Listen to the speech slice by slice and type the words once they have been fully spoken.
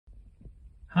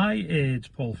Hi, it's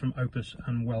Paul from Opus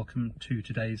and welcome to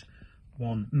today's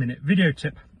 1-minute video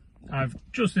tip. I've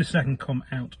just this second come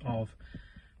out of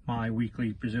my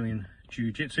weekly Brazilian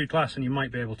Jiu-Jitsu class, and you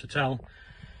might be able to tell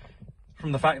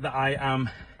from the fact that I am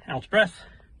out of breath,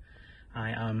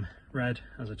 I am red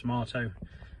as a tomato,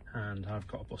 and I've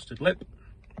got a busted lip.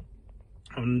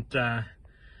 And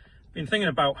been thinking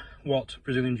about what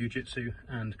Brazilian Jiu-Jitsu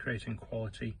and creating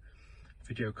quality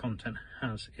video content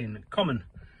has in common.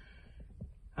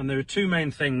 And there are two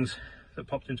main things that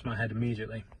popped into my head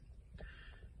immediately.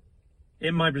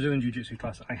 In my Brazilian Jiu-Jitsu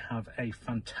class, I have a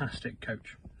fantastic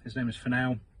coach. His name is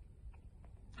Fanau.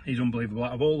 He's unbelievable.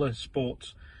 Out of all the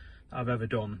sports that I've ever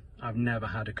done, I've never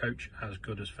had a coach as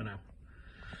good as Fanau.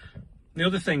 The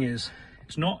other thing is,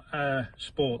 it's not a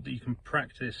sport that you can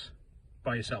practice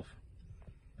by yourself.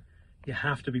 You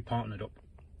have to be partnered up.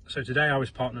 So today I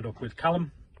was partnered up with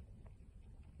Callum,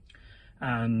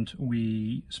 and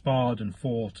we sparred and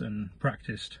fought and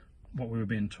practiced what we were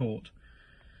being taught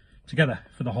together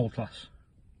for the whole class.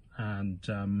 And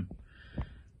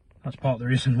that's part of the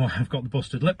reason why I've got the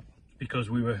busted lip, because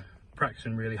we were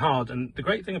practicing really hard. And the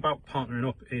great thing about partnering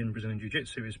up in Brazilian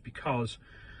Jiu-Jitsu is because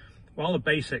while the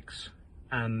basics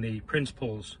and the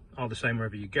principles are the same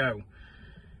wherever you go,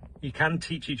 you can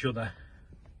teach each other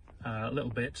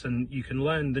little bits, and you can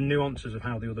learn the nuances of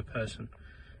how the other person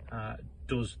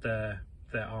does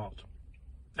their art.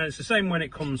 And it's the same when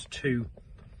it comes to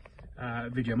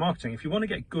video marketing. If you want to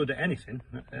get good at anything,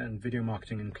 and video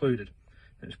marketing included,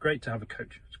 then it's great to have a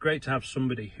coach. It's great to have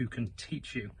somebody who can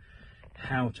teach you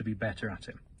how to be better at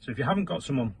it. So if you haven't got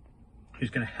someone who's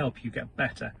going to help you get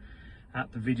better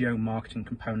at the video marketing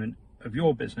component of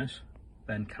your business,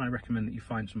 then can I recommend that you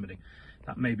find somebody.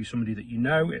 That may be somebody that you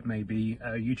know, it may be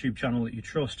a YouTube channel that you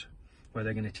trust, where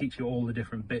they're going to teach you all the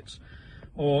different bits,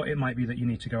 or it might be that you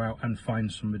need to go out and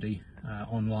find somebody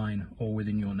online or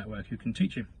within your network who can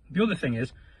teach you. The other thing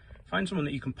is, find someone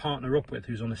that you can partner up with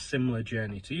who's on a similar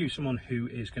journey to you, someone who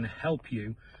is going to help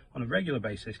you on a regular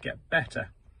basis get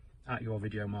better at your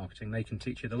video marketing. They can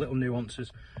teach you the little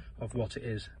nuances of what it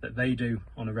is that they do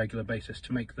on a regular basis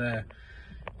to make their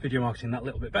video marketing that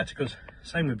little bit better, because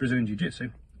same with Brazilian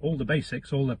Jiu-Jitsu. All the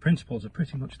basics, all the principles are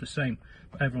pretty much the same,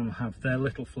 but everyone will have their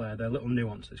little flair, their little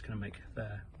nuance that's going to make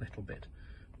their little bit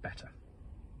better.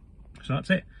 So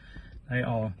that's it. They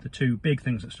are the two big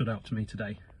things that stood out to me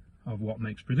today of what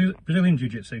makes Brazilian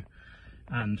Jiu-Jitsu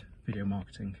and video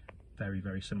marketing very,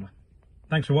 very similar.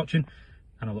 Thanks for watching,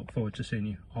 and I look forward to seeing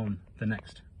you on the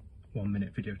next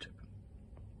 1-minute video tip.